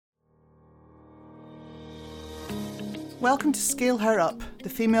Welcome to Scale Her Up, the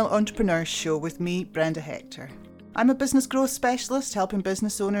Female Entrepreneurs Show with me, Brenda Hector. I'm a business growth specialist helping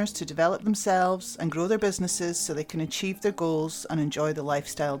business owners to develop themselves and grow their businesses so they can achieve their goals and enjoy the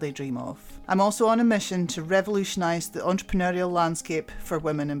lifestyle they dream of. I'm also on a mission to revolutionise the entrepreneurial landscape for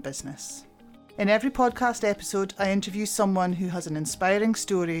women in business. In every podcast episode, I interview someone who has an inspiring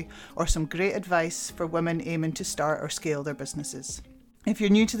story or some great advice for women aiming to start or scale their businesses. If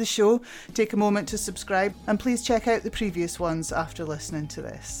you're new to the show, take a moment to subscribe and please check out the previous ones after listening to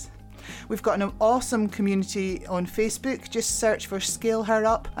this. We've got an awesome community on Facebook. Just search for Scale Her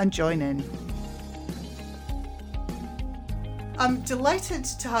Up and join in. I'm delighted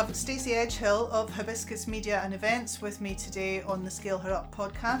to have Stacey Edgehill of Hibiscus Media and Events with me today on the Scale Her Up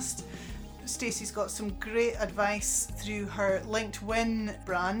podcast. Stacey's got some great advice through her LinkedIn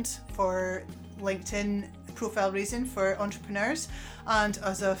brand for LinkedIn profile raising for entrepreneurs, and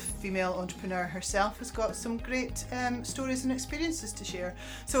as a female entrepreneur herself has got some great stories and experiences to share.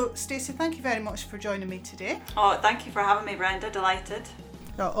 So Stacey, thank you very much for joining me today. Oh, thank you for having me, Brenda. Delighted.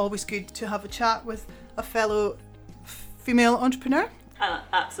 Always good to have a chat with a fellow female entrepreneur.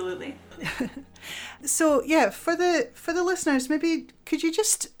 Absolutely. So yeah, for the listeners, maybe could you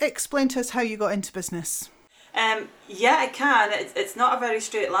just explain to us how you got into business? Yeah, I can. It's not a very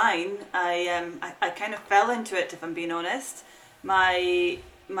straight line. I kind of fell into it, if I'm being honest. My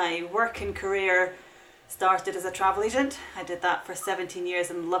working career started as a travel agent. I did that for 17 years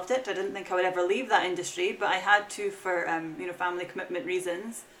and loved it. I didn't think I would ever leave that industry, but I had to for family commitment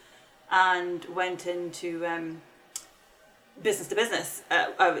reasons, and went into business to business.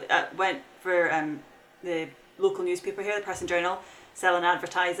 I went for the local newspaper here, the Press and Journal, selling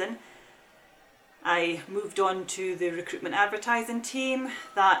advertising. I moved on to the recruitment advertising team.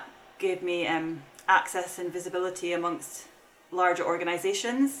 That gave me access and visibility amongst larger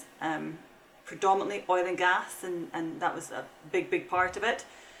organisations, predominantly oil and gas, and that was a big part of it.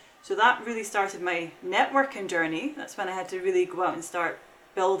 So that really started my networking journey. That's when I had to really go out and start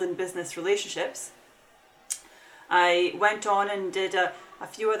building business relationships. I went on and did a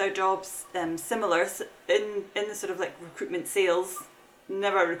few other jobs similar in the sort of like recruitment sales.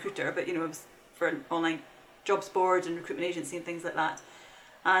 Never a recruiter, but it was for an online jobs board and recruitment agency and things like that.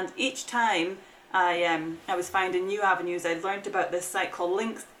 And each time I was finding new avenues. I learned about this site called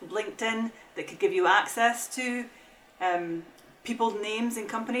LinkedIn that could give you access to people's names and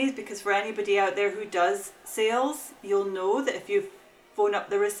companies, because for anybody out there who does sales, you'll know that if you phone up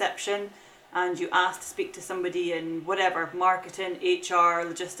the reception and you ask to speak to somebody in whatever, marketing, HR,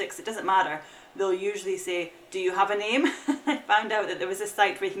 logistics, it doesn't matter. They'll usually say, do you have a name? I found out that there was a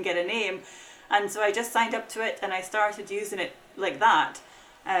site where you can get a name. And so I just signed up to it and I started using it like that.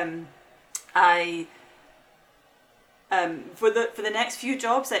 For the next few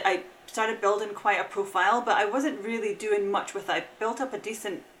jobs, I started building quite a profile, but I wasn't really doing much with it. I built up a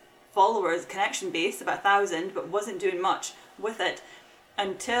decent followers connection base, about 1,000, but wasn't doing much with it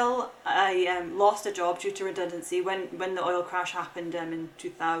until I lost a job due to redundancy when the oil crash happened in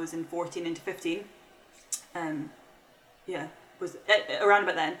 2014 into 15. Was around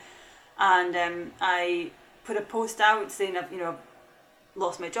about then. And I put a post out saying I've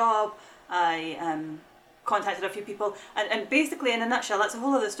lost my job. I contacted a few people, and basically in a nutshell, that's a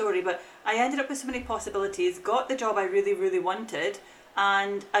whole other story, but I ended up with so many possibilities, got the job I really wanted,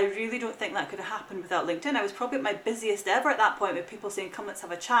 and I really don't think that could have happened without LinkedIn. I was probably at my busiest ever at that point, with people saying, come, let's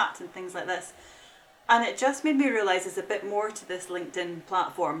have a chat and things like this. And it just made me realise there's a bit more to this LinkedIn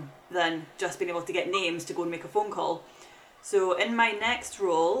platform than just being able to get names to go and make a phone call. So in my next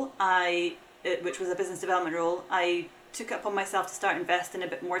role, which was a business development role, I took it upon myself to start investing a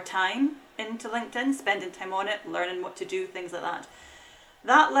bit more time into LinkedIn, spending time on it, learning what to do, things like that.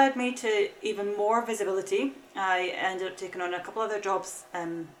 That led me to even more visibility. I ended up taking on a couple other jobs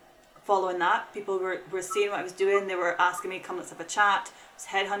following that. People were seeing what I was doing. They were asking me, come, let's have a chat. I was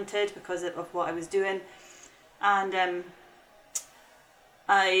headhunted because of what I was doing. And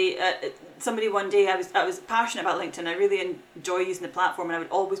somebody one day, I was passionate about LinkedIn. I really enjoy using the platform, and I would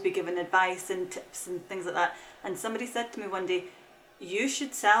always be given advice and tips and things like that. And somebody said to me one day, you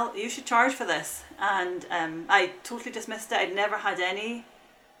should charge for this. And I totally dismissed it. I'd never had any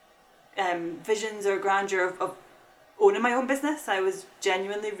visions or grandeur of owning my own business. I was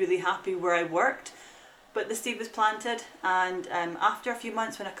genuinely really happy where I worked, but the seed was planted. And after a few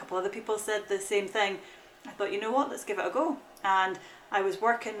months, when a couple other people said the same thing, I thought, you know what, let's give it a go. And I was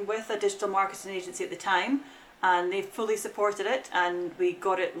working with a digital marketing agency at the time, and they fully supported it, and we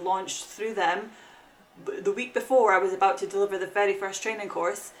got it launched through them. The week before I was about to deliver the very first training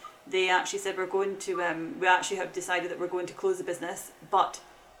course, they actually said we actually have decided that we're going to close the business, but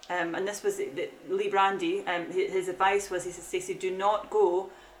and this was Lee Brandy, his advice was, he said, Stacey, do not go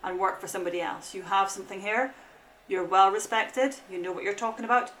and work for somebody else. You have something here, you're well respected, you know what you're talking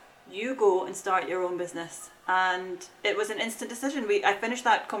about, you go and start your own business. And it was an instant decision. I finished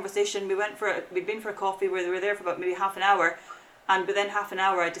that conversation, we'd been for a coffee, where we were there for about maybe half an hour, and within half an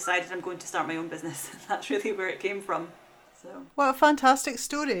hour I decided I'm going to start my own business. That's really where it came from. So. What a fantastic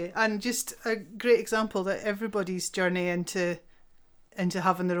story, and just a great example that everybody's journey into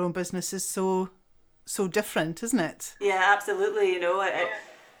having their own business is so different, isn't it? Yeah, absolutely.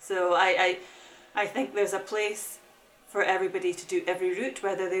 I think there's a place for everybody to do every route,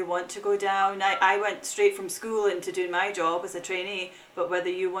 whether they want to go down. I went straight from school into doing my job as a trainee, but whether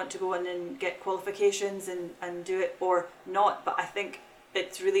you want to go in and get qualifications and do it or not, but I think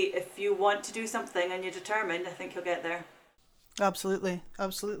it's really, if you want to do something and you're determined, I think you'll get there. Absolutely.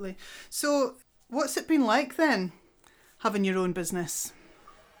 So what's it been like then, having your own business?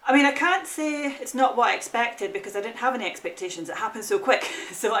 I mean, I can't say it's not what I expected, because I didn't have any expectations. It happened so quick.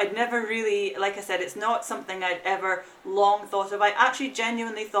 So I'd never really, like I said, it's not something I'd ever long thought of. I actually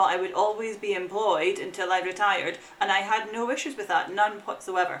genuinely thought I would always be employed until I retired, and I had no issues with that, none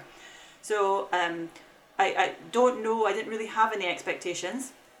whatsoever. So I don't know, I didn't really have any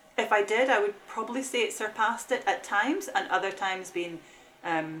expectations. If I did, I would probably say it surpassed it at times, and other times been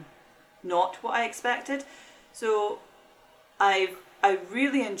not what I expected. So I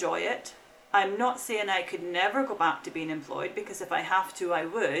really enjoy it. I'm not saying I could never go back to being employed, because if I have to, I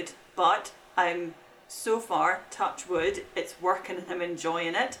would. But I'm so far, touch wood, it's working and I'm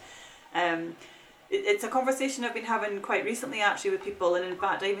enjoying it. It's a conversation I've been having quite recently actually with people, and in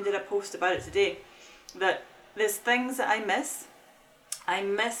fact I even did a post about it today, that there's things that I miss.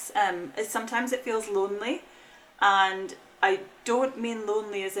 Sometimes it feels lonely, and I don't mean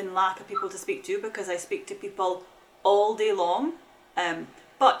lonely as in lack of people to speak to, because I speak to people all day long.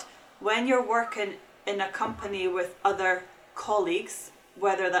 But when you're working in a company with other colleagues,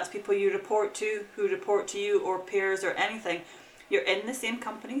 whether that's people you report to, who report to you, or peers or anything, you're in the same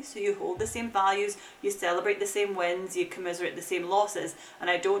company, so you hold the same values, you celebrate the same wins, you commiserate the same losses. And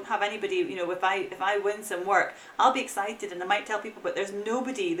I don't have anybody, if I win some work, I'll be excited and I might tell people, but there's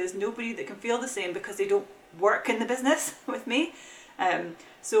nobody that can feel the same, because they don't work in the business with me.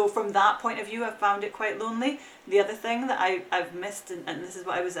 So from that point of view, I've found it quite lonely. The other thing that I've missed, and this is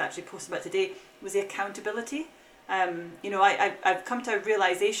what I was actually posting about today, was the accountability. I've come to a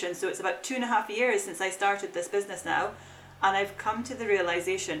realization, so it's about 2.5 years since I started this business now, and I've come to the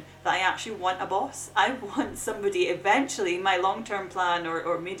realization that I actually want a boss. I want somebody, eventually, my long-term plan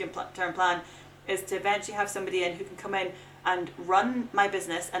or medium-term plan is to eventually have somebody in who can come in and run my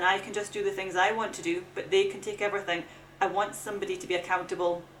business, and I can just do the things I want to do, but they can take everything. I want somebody to be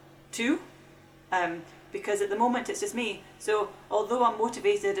accountable to, because at the moment it's just me. So although I'm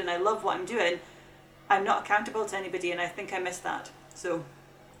motivated and I love what I'm doing, I'm not accountable to anybody, and I think I miss that. So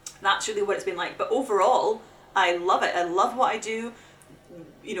that's really what it's been like. But overall, I love it. I love what I do.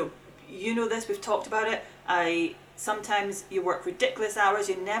 You know this, we've talked about it. Sometimes you work ridiculous hours.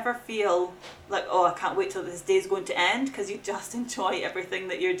 You never feel like, oh, I can't wait till this day's going to end, because you just enjoy everything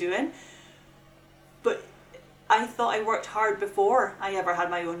that you're doing. But I thought I worked hard before I ever had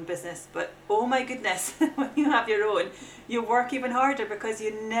my own business, but oh my goodness, when you have your own, you work even harder, because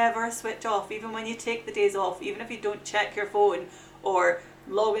you never switch off. Even when you take the days off, even if you don't check your phone or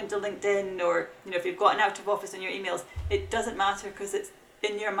log into LinkedIn, or if you've got an out of office on your emails, it doesn't matter, because it's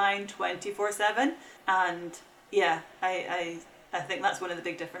in your mind 24/7. And yeah, I think that's one of the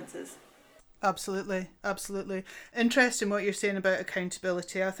big differences. Absolutely. Interesting what you're saying about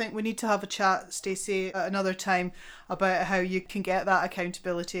accountability. I think we need to have a chat, Stacey, at another time about how you can get that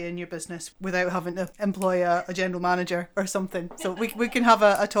accountability in your business without having to employ a general manager or something. So we can have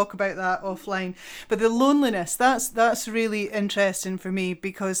a talk about that offline. But the loneliness, that's really interesting for me,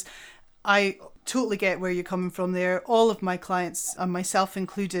 because I totally get where you're coming from there. All of my clients, and myself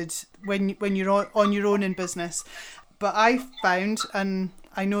included, when you're on your own in business. But I found, and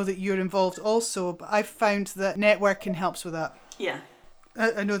I know that you're involved also, but I've found that networking helps with that. Yeah.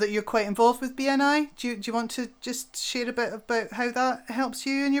 I know that you're quite involved with BNI. Do you want to just share a bit about how that helps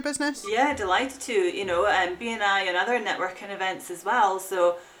you in your business? Yeah, delighted to. BNI and other networking events as well.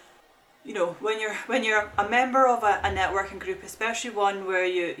 So, when you're a member of a networking group, especially one where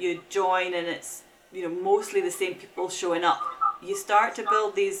you join and it's mostly the same people showing up, you start to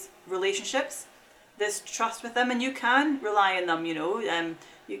build these relationships, this trust with them, and you can rely on them.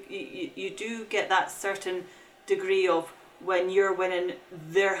 You do get that certain degree of, when you're winning,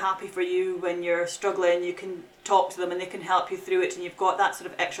 they're happy for you. When you're struggling, you can talk to them and they can help you through it, and you've got that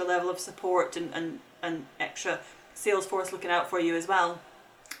sort of extra level of support and extra sales force looking out for you as well.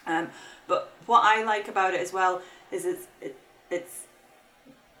 But what I like about it as well is it's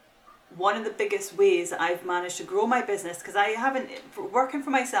one of the biggest ways that I've managed to grow my business, because I haven't, working for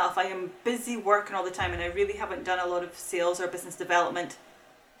myself, I am busy working all the time, and I really haven't done a lot of sales or business development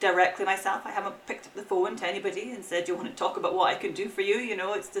directly myself. I haven't picked up the phone to anybody and said, do you want to talk about what I can do for you? You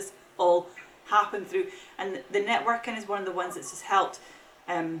know, it's just all happened through. And the networking is one of the ones that's just helped,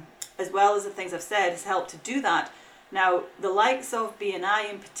 as well as the things I've said, has helped to do that. Now, the likes of BNI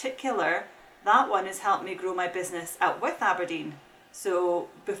in particular, that one has helped me grow my business out with Aberdeen. So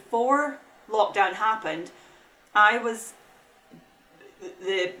before lockdown happened, the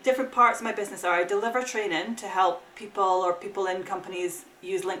different parts of my business are I deliver training to help people or people in companies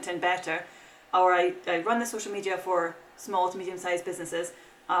use LinkedIn better, or I run the social media for small to medium-sized businesses,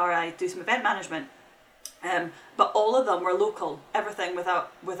 or I do some event management. But all of them were local. Everything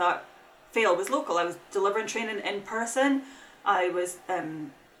without fail was local. I was delivering training in person. I was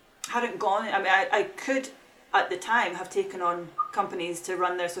hadn't gone. I mean, I could at the time have taken on companies to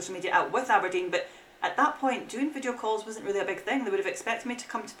run their social media out with Aberdeen, but at that point doing video calls wasn't really a big thing. They would have expected me to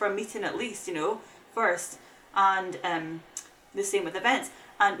come for a meeting at least, you know, first, and the same with events.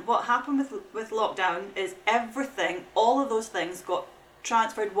 And what happened with lockdown is everything, all of those things got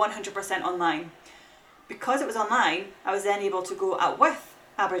transferred 100% online. Because it was online, I was then able to go out with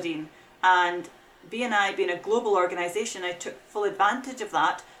Aberdeen, and BNI being a global organisation, I took full advantage of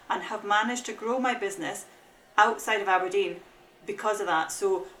that and have managed to grow my business outside of Aberdeen because of that.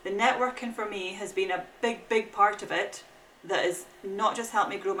 So the networking for me has been a big part of it that has not just helped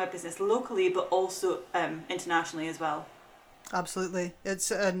me grow my business locally, but also internationally as well. Absolutely.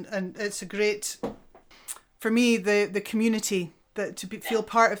 It's and it's a great, for me, the community, that feel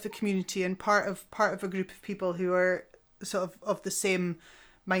part of the community and part of a group of people who are sort of the same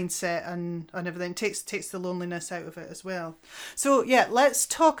mindset and everything takes the loneliness out of it as well. So yeah, let's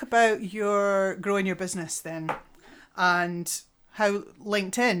talk about your growing your business then, and how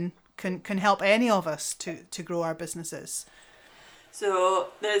LinkedIn can help any of us to grow our businesses. So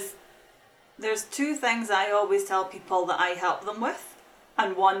there's two things I always tell people that I help them with,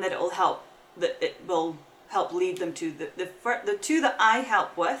 and one that it will help lead them to. The two that I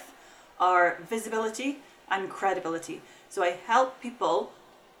help with are visibility and credibility. So I help people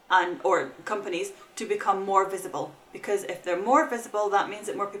or companies to become more visible, because if they're more visible, that means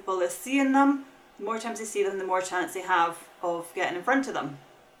that more people are seeing them. The more times they see them, the more chance they have of getting in front of them.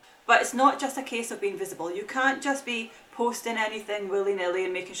 But it's not just a case of being visible. You can't just be posting anything willy-nilly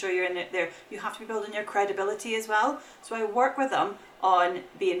and making sure you're in it there. You have to be building your credibility as well. So I work with them on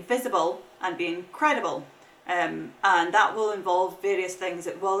being visible and being credible. And that will involve various things.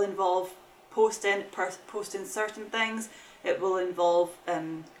 It will involve posting certain things. It will involve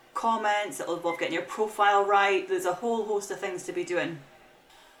comments. It will involve getting your profile right. There's a whole host of things to be doing.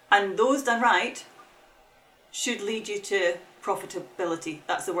 And those done right should lead you to profitability.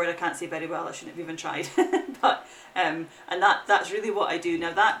 That's the word I can't say very well. I shouldn't have even tried. But and that's really what I do.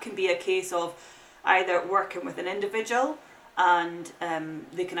 Now that can be a case of either working with an individual, and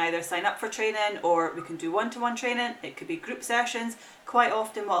they can either sign up for training, or we can do one-to-one training. It could be group sessions. Quite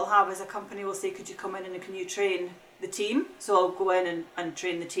often what I'll have is a company will say, could you come in and can you train the team? So I'll go in and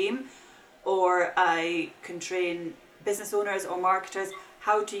train the team, or I can train business owners or marketers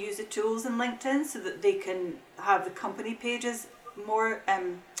how to use the tools in LinkedIn so that they can have the company pages more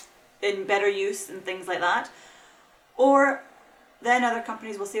in better use and things like that. Or then other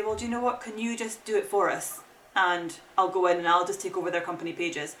companies will say, well, do you know what, can you just do it for us? And I'll go in and I'll just take over their company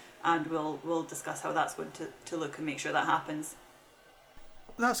pages, and we'll discuss how that's going to look and make sure that happens.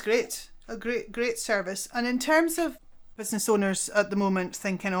 That's great. A great service. And in terms of business owners at the moment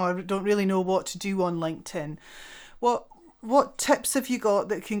thinking, oh, I don't really know what to do on LinkedIn, what tips have you got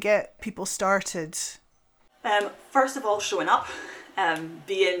that can get people started? First of all, showing up,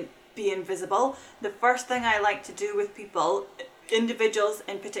 being visible. The first thing I like to do with people, individuals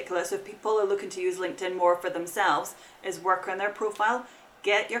in particular, so if people are looking to use LinkedIn more for themselves, is work on their profile.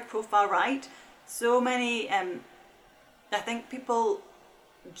 Get your profile right. So many, I think people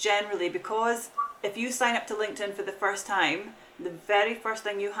generally, because if you sign up to LinkedIn for the first time, the very first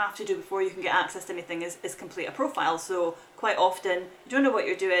thing you have to do before you can get access to anything is complete a profile. So quite often you don't know what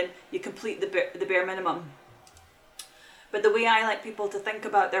you're doing, you complete the bare minimum. But the way I like people to think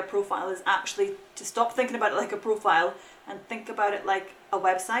about their profile is actually to stop thinking about it like a profile and think about it like a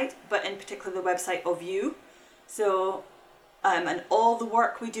website, but in particular the website of you. So and all the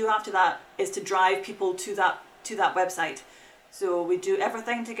work we do after that is to drive people to that website. So we do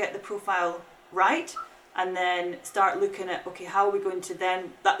everything to get the profile right, and then start looking at, okay, how are we going to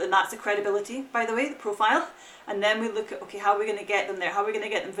then, and that's the credibility, by the way, the profile. And then we look at, okay, how are we going to get them there? How are we going to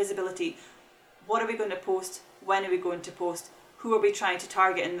get them visibility? What are we going to post? When are we going to post? Who are we trying to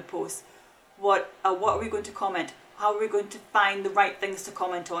target in the post? What are we going to comment? How are we going to find the right things to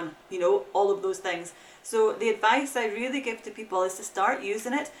comment on? You know, all of those things. So the advice I really give to people is to start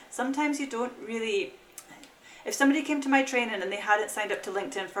using it. Sometimes you don't really, if somebody came to my training and they hadn't signed up to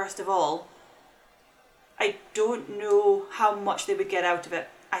LinkedIn first of all, I don't know how much they would get out of it.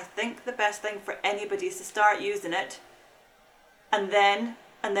 I think the best thing for anybody is to start using it and then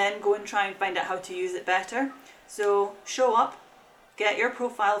go and try and find out how to use it better. So show up, get your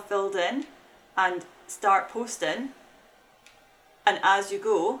profile filled in and start posting. And as you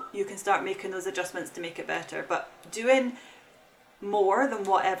go, you can start making those adjustments to make it better. But doing more than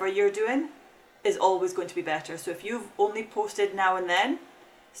whatever you're doing is always going to be better. So if you've only posted now and then,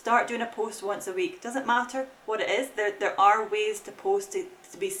 start doing a post once a week. Doesn't matter what it is. There are ways to post to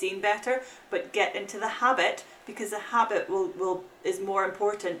be seen better, but get into the habit, because the habit is more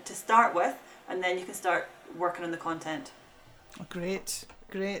important to start with, and then you can start working on the content. Great.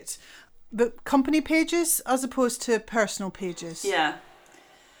 But company pages as opposed to personal pages. Yeah.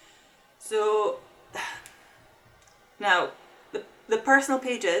 So now the personal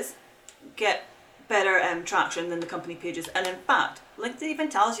pages get better traction than the company pages, and in fact LinkedIn even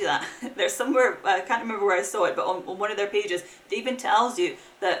tells you that. There's somewhere, I can't remember where I saw it, but on one of their pages it even tells you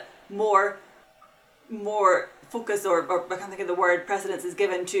that more focus or I can't think of the word, precedence is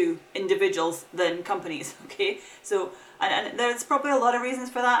given to individuals than companies. Okay, so and there's probably a lot of reasons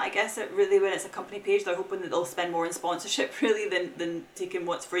for that. I guess it really, when it's a company page, they're hoping that they'll spend more in sponsorship really than taking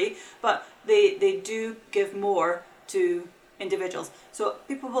what's free, but they do give more to individuals. So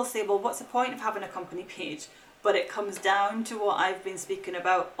people will say, well, what's the point of having a company page? But it comes down to what I've been speaking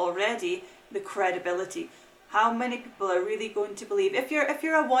about already, the credibility. How many people are really going to believe? If you're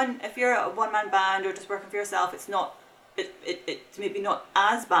a one-man band or just working for yourself, it's maybe not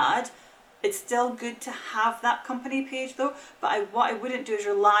as bad. It's still good to have that company page though. But what I wouldn't do is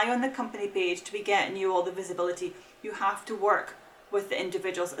rely on the company page to be getting you all the visibility. You have to work with the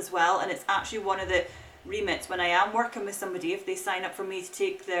individuals as well, and it's actually one of the remits when I am working with somebody. If they sign up for me to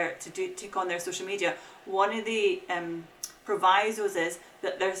take on their social media, one of the provisos is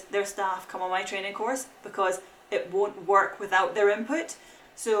that their staff come on my training course, because it won't work without their input.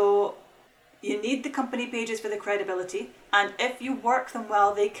 So you need the company pages for the credibility, and if you work them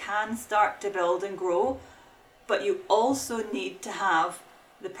well, they can start to build and grow. But you also need to have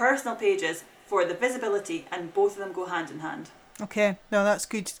the personal pages for the visibility, and both of them go hand in hand. Okay, no, that's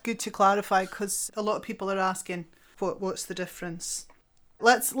good to clarify, because a lot of people are asking what's the difference.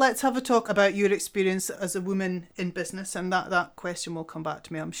 Let's have a talk about your experience as a woman in business, and that question will come back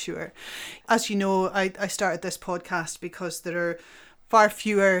to me, I'm sure. As you know, I started this podcast because there are far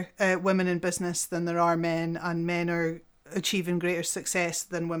fewer women in business than there are men, and men are achieving greater success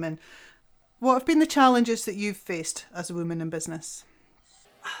than women. What have been the challenges that you've faced as a woman in business?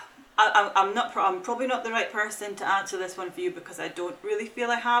 I'm probably not the right person to answer this one for you, because I don't really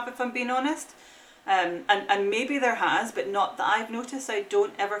feel I have, if I'm being honest. And maybe there has, but not that I've noticed. I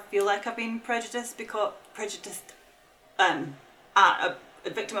don't ever feel like I've been a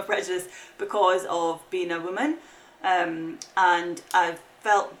victim of prejudice because of being a woman. And I've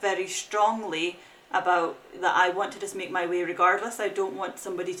felt very strongly about that I want to just make my way regardless. I don't want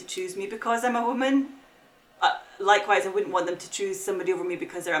somebody to choose me because I'm a woman. Likewise, I wouldn't want them to choose somebody over me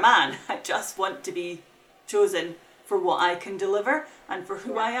because they're a man. I just want to be chosen for what I can deliver and for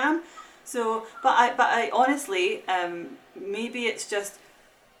who I am. So, but I honestly, maybe it's just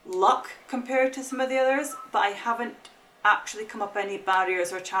luck compared to some of the others, but I haven't actually come up any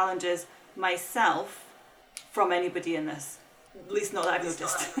barriers or challenges myself from anybody in this. At least not that I've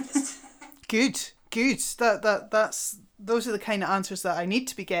noticed. Good. Those are the kind of answers that I need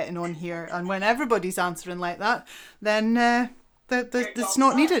to be getting on here. And when everybody's answering like that, then it's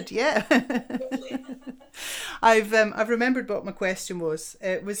not needed. Yeah. I've remembered what my question was.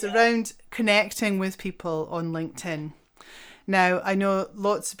 It was around connecting with people on LinkedIn. Now, I know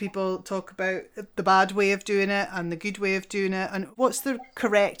lots of people talk about the bad way of doing it and the good way of doing it. And what's the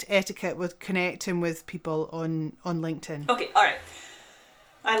correct etiquette with connecting with people on LinkedIn? Okay, all right.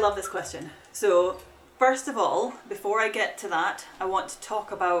 I love this question. So, first of all, before I get to that, I want to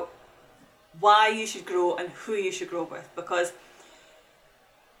talk about why you should grow and who you should grow with. Because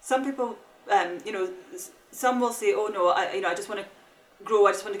some people, some will say, oh no, I just want to grow,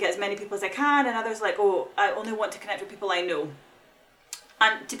 I just want to get as many people as I can, and others like, oh, I only want to connect with people I know.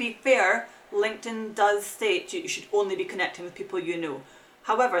 And to be fair, LinkedIn does state you should only be connecting with people you know.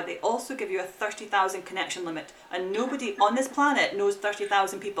 However, they also give you a 30,000 connection limit, and nobody on this planet knows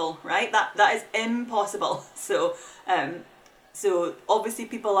 30,000 people, right? That is impossible. So obviously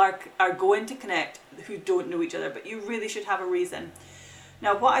people are going to connect who don't know each other, but you really should have a reason.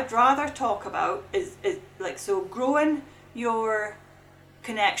 Now, what I'd rather talk about is growing your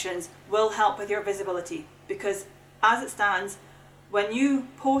connections will help with your visibility, because as it stands, when you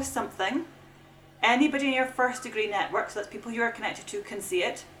post something, anybody in your first degree network, so that's people you are connected to, can see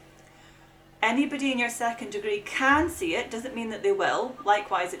it. Anybody in your second degree can see it. Doesn't mean that they will.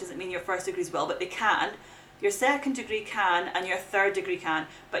 Likewise, it doesn't mean your first degrees will, but they can. Your second degree can, and your third degree can,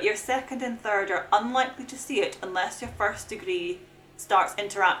 but your second and third are unlikely to see it unless your first degree starts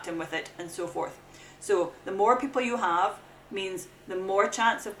interacting with it, and so forth. So the more people you have means the more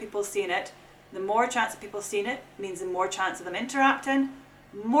chance of people seeing it. The more chance of people seeing it means the more chance of them interacting.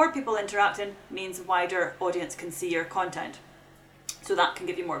 More people interacting means a wider audience can see your content. So that can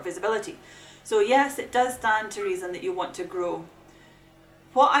give you more visibility. So yes, it does stand to reason that you want to grow.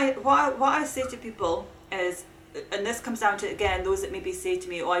 What I say to people is, and this comes down to, again, those that maybe say to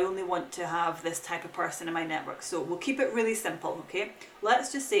me, oh, I only want to have this type of person in my network. So we'll keep it really simple, okay?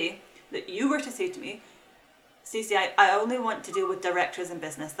 Let's just say that you were to say to me, Stacey, I only want to deal with directors in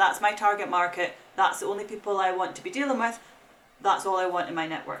business. That's my target market. That's the only people I want to be dealing with. That's all I want in my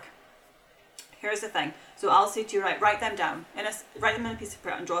network. Here's the thing. So I'll say to you, right, write them down. Write them in a piece of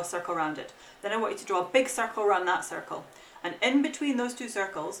paper and draw a circle around it. Then I want you to draw a big circle around that circle. And in between those two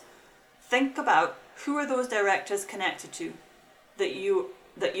circles, think about who are those directors connected to that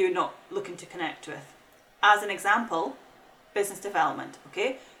you're not looking to connect with. As an example, business development,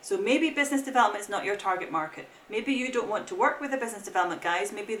 okay? So maybe business development is not your target market. Maybe you don't want to work with the business development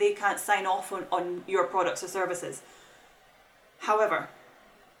guys. Maybe they can't sign off on your products or services. However,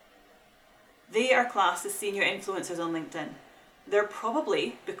 they are classed as senior influencers on LinkedIn. They're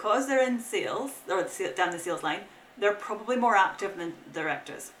probably, because they're in sales, or down the sales line, they're probably more active than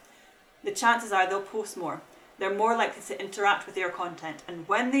directors. The chances are they'll post more. They're more likely to interact with your content. And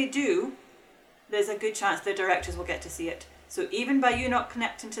when they do, there's a good chance the directors will get to see it. So even by you not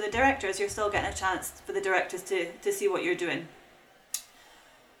connecting to the directors, you're still getting a chance for the directors to see what you're doing.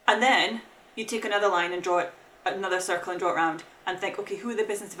 And then you take another line and draw it, another circle and draw it around and think, okay, who are the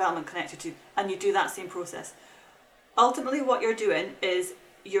business development connected to? And you do that same process. Ultimately, what you're doing is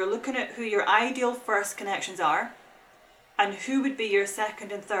you're looking at who your ideal first connections are and who would be your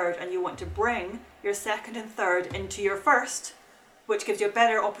second and third, and you want to bring your second and third into your first, which gives you a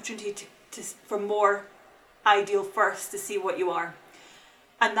better opportunity for more ideal first to see what you are.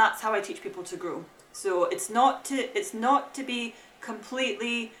 And that's how I teach people to grow. So it's not to be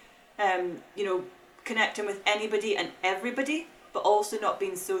completely connecting with anybody and everybody, but also not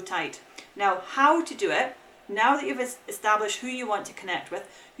being so tight. Now, how to do it, now that you've established who you want to connect with,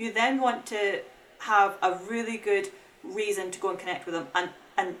 you then want to have a really good reason to go and connect with them.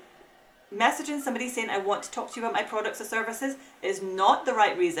 And messaging somebody saying, I want to talk to you about my products or services is not the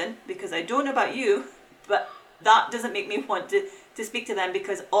right reason, because I don't know about you, but that doesn't make me want to speak to them,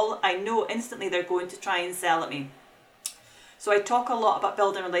 because all I know instantly they're going to try and sell at me. So I talk a lot about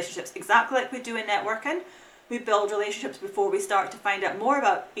building relationships, exactly like we do in networking. We build relationships before we start to find out more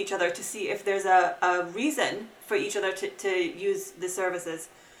about each other, to see if there's a reason for each other to use the services.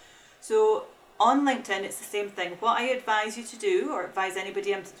 So on LinkedIn, it's the same thing. What I advise you to do, or advise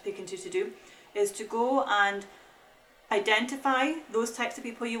anybody I'm speaking to do, is to go and identify those types of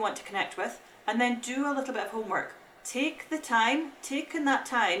people you want to connect with, and then do a little bit of homework. Take the time. Taking that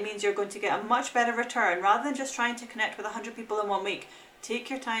time means you're going to get a much better return. Rather than just trying to connect with 100 people in 1 week, take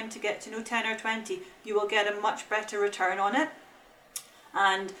your time to get to know 10 or 20. You will get a much better return on it.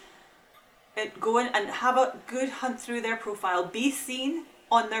 And go in and have a good hunt through their profile. Be seen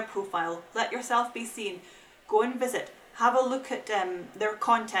on their profile. Let yourself be seen. Go and visit. Have a look at their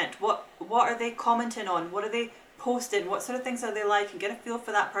content. What are they commenting on? What are they posting? What sort of things are they like? And get a feel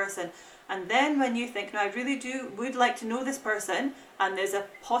for that person. And then when you think, no, I really would like to know this person, and there's a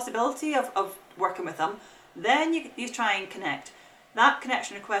possibility of working with them, then you try and connect. That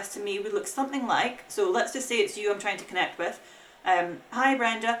connection request to me would look something like, so let's just say it's you I'm trying to connect with. Hi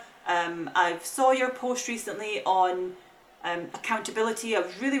Brenda, I saw your post recently on accountability. I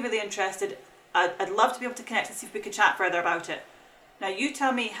was really, really interested. I'd love to be able to connect and see if we could chat further about it. Now you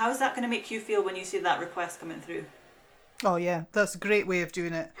tell me, how's that going to make you feel when you see that request coming through? Oh yeah, that's a great way of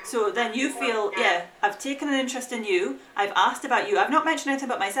doing it. So then you feel, yeah, I've taken an interest in you, I've asked about you, I've not mentioned anything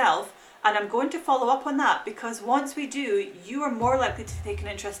about myself, and I'm going to follow up on that, because once we do, you are more likely to take an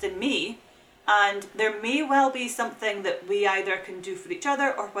interest in me, And there may well be something that we either can do for each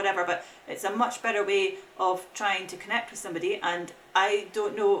other or whatever, but it's a much better way of trying to connect with somebody. And I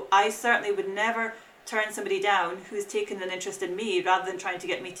don't know, I certainly would never turn somebody down who's taken an interest in me rather than trying to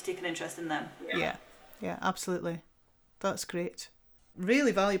get me to take an interest in them. Yeah, absolutely. That's great.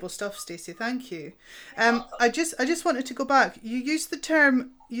 Really valuable stuff, Stacey. Thank you. I just wanted to go back. You used the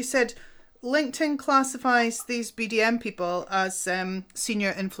term, you said LinkedIn classifies these BDM people as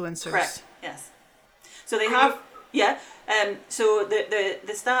senior influencers. Correct. Yes. So they have, so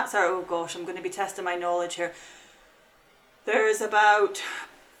the stats are, oh gosh, I'm going to be testing my knowledge here. There's about,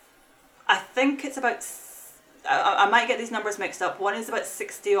 I think it's about, I might get these numbers mixed up. One is about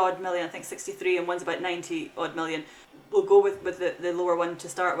 60 odd million, I think 63, and one's about 90 odd million. We'll go with the lower one to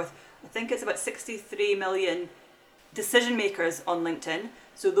start with. I think it's about 63 million decision makers on LinkedIn.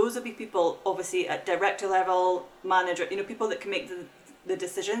 So those will be people obviously at director level, manager, people that can make the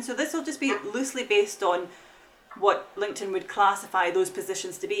decision. So this will just be loosely based on what LinkedIn would classify those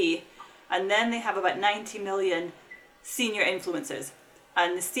positions to be. And then they have about 90 million senior influencers.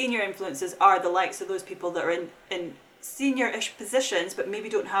 And the senior influencers are the likes of those people that are in senior-ish positions but maybe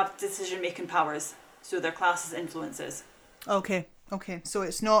don't have decision-making powers. So they're classed as influencers. Okay. So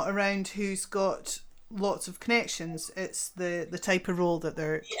it's not around who's got lots of connections. It's the type of role that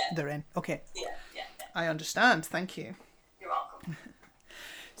they're in. Okay. Yeah. I understand. Thank you. You're welcome.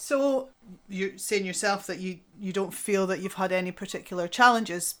 So you're saying yourself that you don't feel that you've had any particular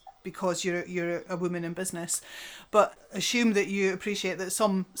challenges because you're a woman in business, but assume that you appreciate that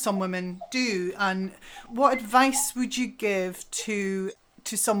some women do. And what advice would you give to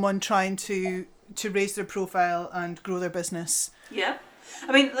someone trying to raise their profile and grow their business? Yeah.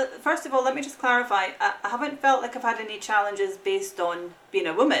 I mean, first of all, let me just clarify. I haven't felt like I've had any challenges based on being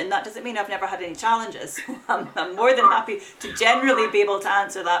a woman. That doesn't mean I've never had any challenges. I'm more than happy to generally be able to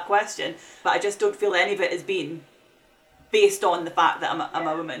answer that question, but I just don't feel any of it has been based on the fact that I'm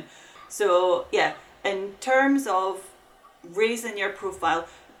a woman. So, yeah, in terms of raising your profile,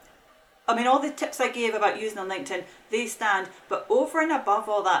 I mean, all the tips I gave about using on LinkedIn, they stand. But over and above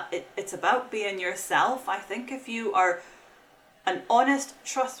all that, it's about being yourself. I think if you are an honest,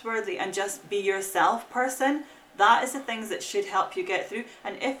 trustworthy, and just be yourself person, that is the things that should help you get through.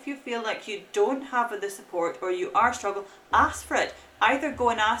 And if you feel like you don't have the support or you are struggling, ask for it. Either go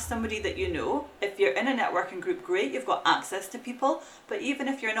and ask somebody that you know. If you're in a networking group, great, you've got access to people. But even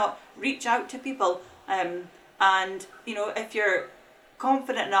if you're not, reach out to people. And, if you're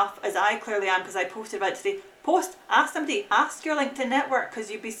confident enough, as I clearly am, because I posted about it today, ask somebody, ask your LinkedIn network, because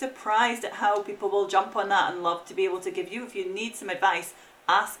you'd be surprised at how people will jump on that and love to be able to give you, if you need some advice,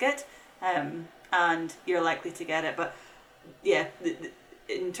 ask it, and you're likely to get it. But yeah,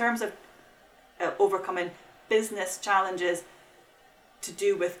 in terms of overcoming business challenges to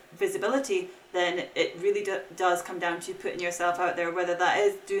do with visibility, then it really does come down to putting yourself out there, whether that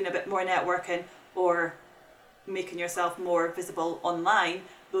is doing a bit more networking or making yourself more visible online.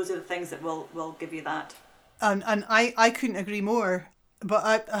 Those are the things that will give you that. And I couldn't agree more.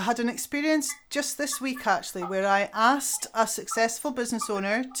 But I had an experience just this week, actually, where I asked a successful business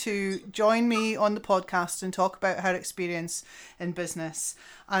owner to join me on the podcast and talk about her experience in business.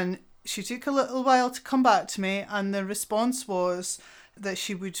 And she took a little while to come back to me, and the response was that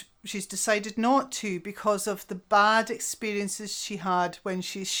she's decided not to because of the bad experiences she had when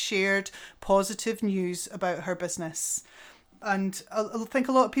she shared positive news about her business. And I think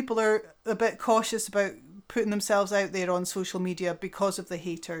a lot of people are a bit cautious about putting themselves out there on social media because of the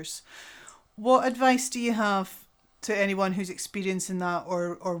haters. What advice do you have to anyone who's experiencing that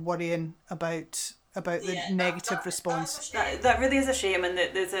or worrying about the negative response? That really is a shame, and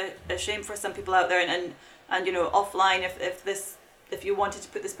there's a shame for some people out there, and offline, if you wanted to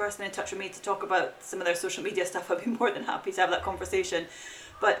put this person in touch with me to talk about some of their social media stuff, I'd be more than happy to have that conversation.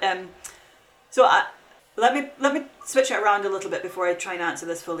 But let me switch it around a little bit before I try and answer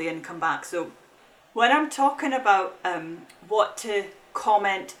this fully and come back. So when I'm talking about what to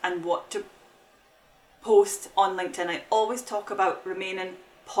comment and what to post on LinkedIn, I always talk about remaining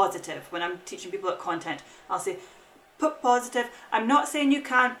positive. When I'm teaching people about content, I'll say, put positive. I'm not saying you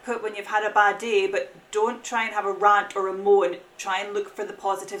can't put when you've had a bad day, but don't try and have a rant or a moan. Try and look for the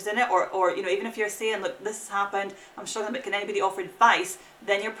positives in it, or even if you're saying, look, this has happened, I'm struggling, but can anybody offer advice?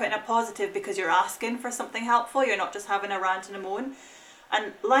 Then you're putting a positive because you're asking for something helpful. You're not just having a rant and a moan.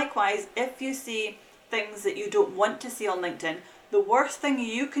 And likewise, if you see things that you don't want to see on LinkedIn, the worst thing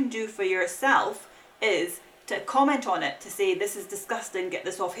you can do for yourself is to comment on it, to say, this is disgusting, get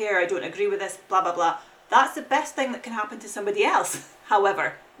this off here, I don't agree with this, blah, blah, blah. That's the best thing that can happen to somebody else,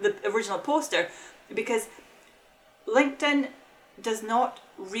 however, the original poster, because LinkedIn does not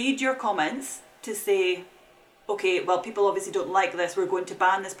read your comments to say, okay, well, people obviously don't like this, we're going to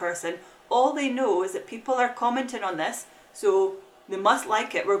ban this person. All they know is that people are commenting on this, so they must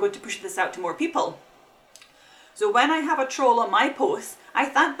like it, we're going to push this out to more people. So when I have a troll on my post, I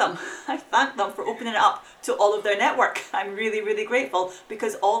thank them. I thank them for opening it up to all of their network. I'm really, really grateful,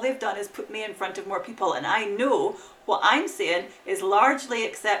 because all they've done is put me in front of more people, and I know what I'm saying is largely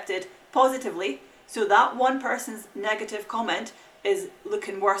accepted positively, so that one person's negative comment is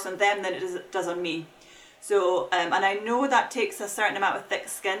looking worse on them than it does on me. So, and I know that takes a certain amount of thick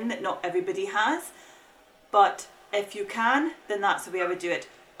skin that not everybody has, but if you can, then that's the way I would do it.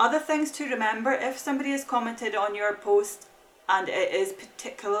 Other things to remember: if somebody has commented on your post and it is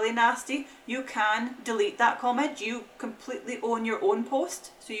particularly nasty, you can delete that comment. You completely own your own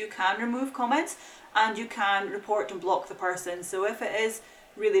post, so you can remove comments and you can report and block the person. So if it is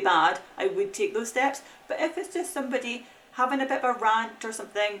really bad, I would take those steps. But if it's just somebody having a bit of a rant or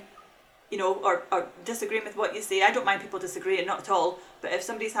something, you know, or disagreeing with what you say, I don't mind people disagreeing, not at all. But if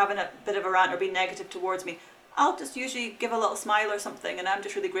somebody's having a bit of a rant or being negative towards me, I'll just usually give a little smile or something, and I'm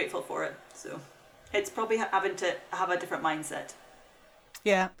just really grateful for it. So it's probably having to have a different mindset.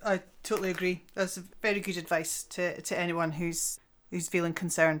 Yeah, I totally agree. That's very good advice to anyone who's feeling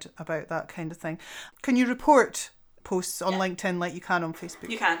concerned about that kind of thing. Can you report posts on LinkedIn like you can on Facebook?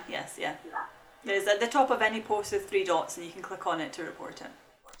 You can, yes, yeah. There's at the top of any post with 3 dots, and you can click on it to report it.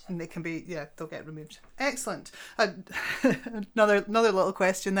 And they can be, they'll get removed. Excellent. Another little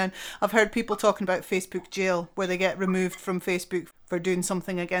question then. I've heard people talking about Facebook jail, where they get removed from Facebook for doing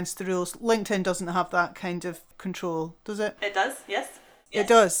something against the rules. LinkedIn doesn't have that kind of control, does it? It does, yes. It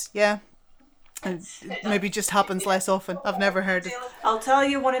does, yeah. And maybe just happens less often. I've never heard of. I'll tell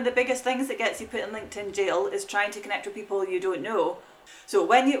you, one of the biggest things that gets you put in LinkedIn jail is trying to connect with people you don't know. So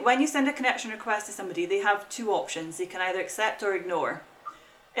when you send a connection request to somebody, they have 2 options. They can either accept or ignore.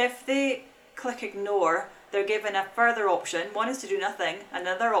 If they click ignore, they're given a further option. One is to do nothing.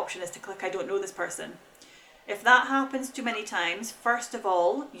 Another option is to click I don't know this person. If that happens too many times, first of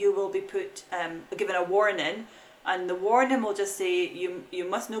all, you will be given a warning, and the warning will just say you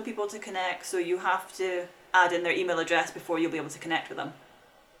must know people to connect, so you have to add in their email address before you'll be able to connect with them.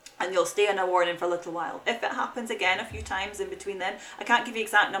 And you'll stay on a warning for a little while. If it happens again a few times in between then, I can't give you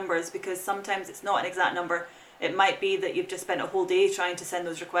exact numbers because sometimes it's not an exact number. It might be that you've just spent a whole day trying to send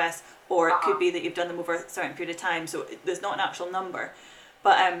those requests, or it could be that you've done them over a certain period of time, so there's not an actual number.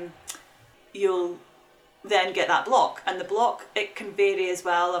 But you'll then get that block, and the block, it can vary as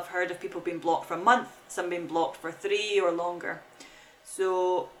well. I've heard of people being blocked for a month, some being blocked for 3 or longer.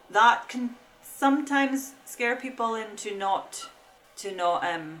 So that can sometimes scare people into not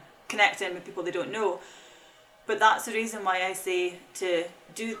connecting with people they don't know. But that's the reason why I say to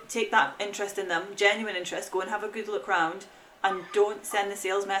take that interest in them, genuine interest, go and have a good look round, and don't send the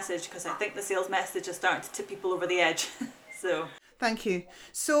sales message, because I think the sales message is starting to tip people over the edge. So thank you.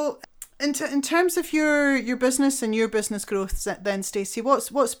 So in terms of your business and your business growth then, Stacey,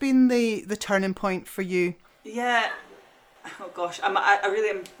 what's been the turning point for you? Yeah, oh gosh, I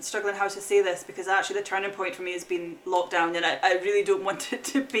really am struggling how to say this, because actually the turning point for me has been lockdown, and I really don't want it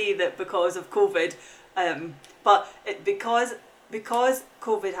to be that because of COVID. But because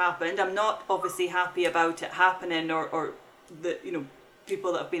COVID happened, I'm not obviously happy about it happening or the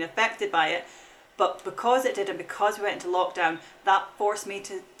people that have been affected by it. But because it did, and because we went into lockdown, that forced me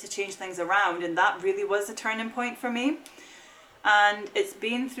to change things around, and that really was a turning point for me. And it's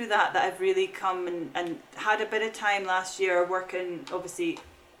been through that I've really come and had a bit of time last year working obviously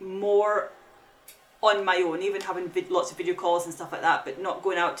more on my own, even having lots of video calls and stuff like that, but not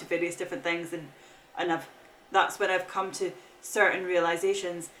going out to various different things, and that's when I've come to certain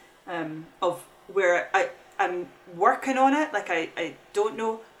realizations of where I'm working on it. Like I don't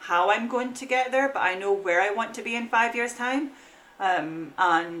know how I'm going to get there, but I know where I want to be in 5 years' time.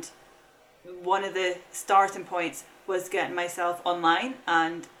 And one of the starting points was getting myself online,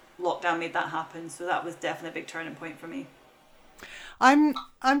 and lockdown made that happen. So that was definitely a big turning point for me. I'm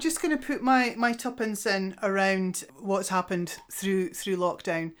just going to put my tuppence in around what's happened through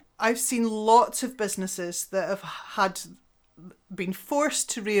lockdown. I've seen lots of businesses that have been forced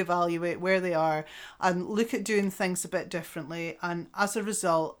to reevaluate where they are and look at doing things a bit differently, and as a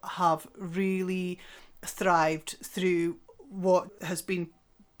result have really thrived through what has been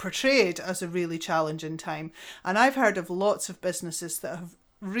portrayed as a really challenging time. And I've heard of lots of businesses that have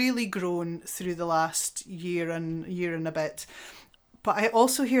really grown through the last year and a bit. But I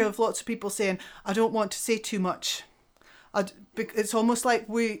also hear of lots of people saying, I don't want to say too much. It's almost like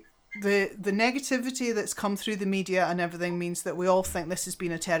the negativity that's come through the media and everything means that we all think this has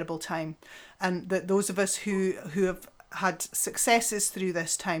been a terrible time, and that those of us who have had successes through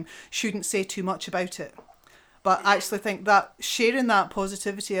this time shouldn't say too much about it. But I actually think that sharing that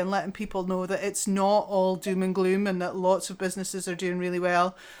positivity and letting people know that it's not all doom and gloom and that lots of businesses are doing really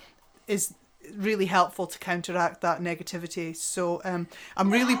well is really helpful to counteract that negativity. So I'm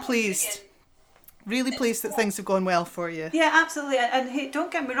really pleased that things have gone well for you. Yeah, absolutely. And hey,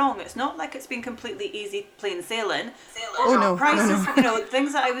 don't get me wrong, it's not like it's been completely easy plain sailing. Oh no. Prices, you know,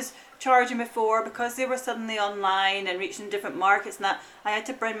 things that I was charging before, because they were suddenly online and reaching different markets and that, I had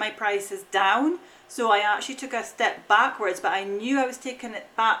to bring my prices down. So I actually took a step backwards, but I knew I was taking it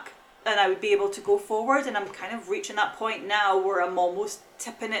back and I would be able to go forward. And I'm kind of reaching that point now where I'm almost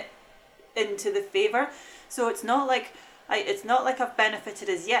tipping it into the favour. So it's not like I've benefited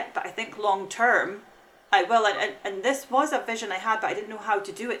as yet, but I think long term I will. And this was a vision I had, but I didn't know how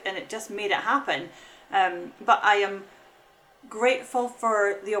to do it, and it just made it happen. But I am grateful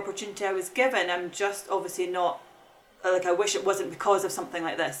for the opportunity I was given. I'm just obviously not like, I wish it wasn't because of something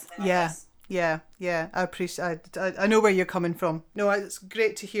like this. Yeah. I appreciate. I know where you're coming from. No, it's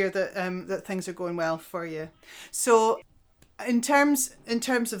great to hear that that things are going well for you. So, in terms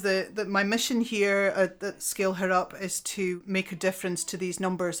of the my mission here at Scale Her Up is to make a difference to these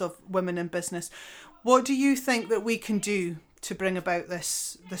numbers of women in business. What do you think that we can do to bring about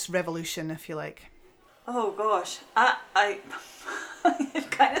this revolution, if you like? Oh gosh, I you've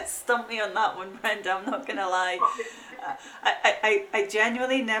kind of stumped me on that one, Brenda. I'm not gonna lie. I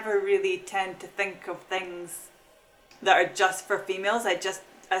genuinely never really tend to think of things that are just for females. I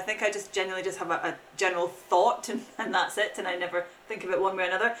think I just genuinely just have a general thought and that's it, and I never think of it one way or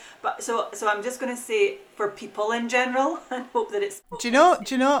another. But so I'm just going to say for people in general and hope that it's... Do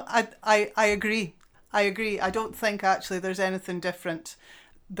you know, I agree. I don't think actually there's anything different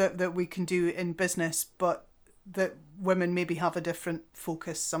that we can do in business, but that women maybe have a different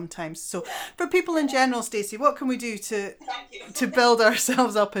focus sometimes. So for people in general, Stacey, what can we do to build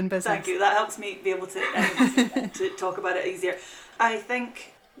ourselves up in business? Thank you. That helps me be able to to talk about it easier. I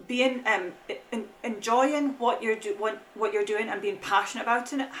think being enjoying what you're doing and being passionate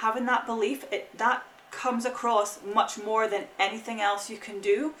about it, having that belief, that comes across much more than anything else you can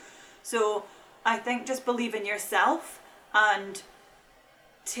do. So I think just believe in yourself and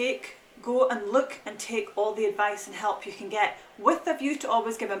go and look and take all the advice and help you can get, with the view to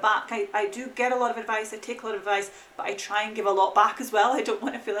always giving back. I do get a lot of advice, I take a lot of advice, but I try and give a lot back as well. I don't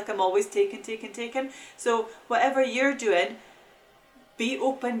want to feel like I'm always taking. So whatever you're doing, be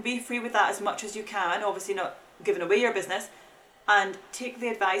open, be free with that as much as you can, obviously not giving away your business, and take the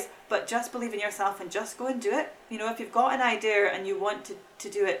advice, but just believe in yourself and just go and do it. You know, if you've got an idea and you want to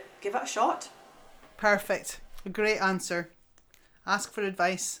do it, give it a shot. Perfect. A great answer. Ask for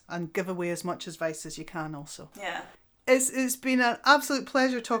advice and give away as much advice as you can also. Yeah. It's been an absolute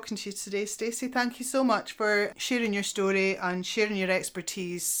pleasure talking to you today, Stacey. Thank you so much for sharing your story and sharing your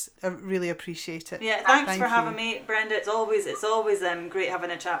expertise. I really appreciate it. Yeah, thanks for having me, Brenda. It's always great having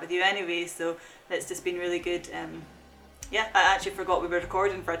a chat with you anyway, so it's just been really good. Yeah, I actually forgot we were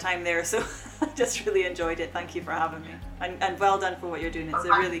recording for a time there, so I just really enjoyed it. Thank you for having me. And well done for what you're doing. It's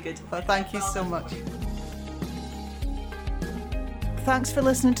really good. Well, thank you so much. Thanks for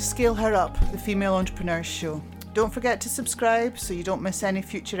listening to Scale Her Up, the Female Entrepreneurs Show. Don't forget to subscribe so you don't miss any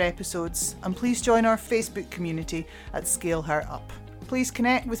future episodes, and please join our Facebook community at Scale Her Up. Please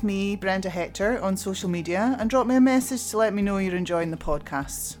connect with me, Brenda Hector, on social media and drop me a message to let me know you're enjoying the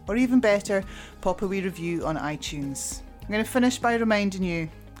podcasts, or even better, pop a wee review on iTunes. I'm going to finish by reminding you,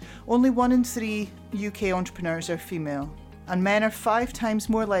 only 1 in 3 UK entrepreneurs are female, and men are 5 times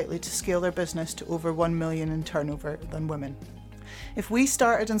more likely to scale their business to over 1 million in turnover than women. If we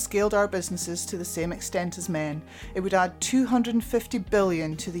started and scaled our businesses to the same extent as men, it would add 250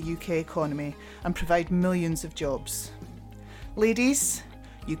 billion to the UK economy and provide millions of jobs. Ladies,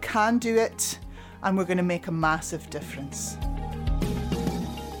 you can do it, and we're going to make a massive difference.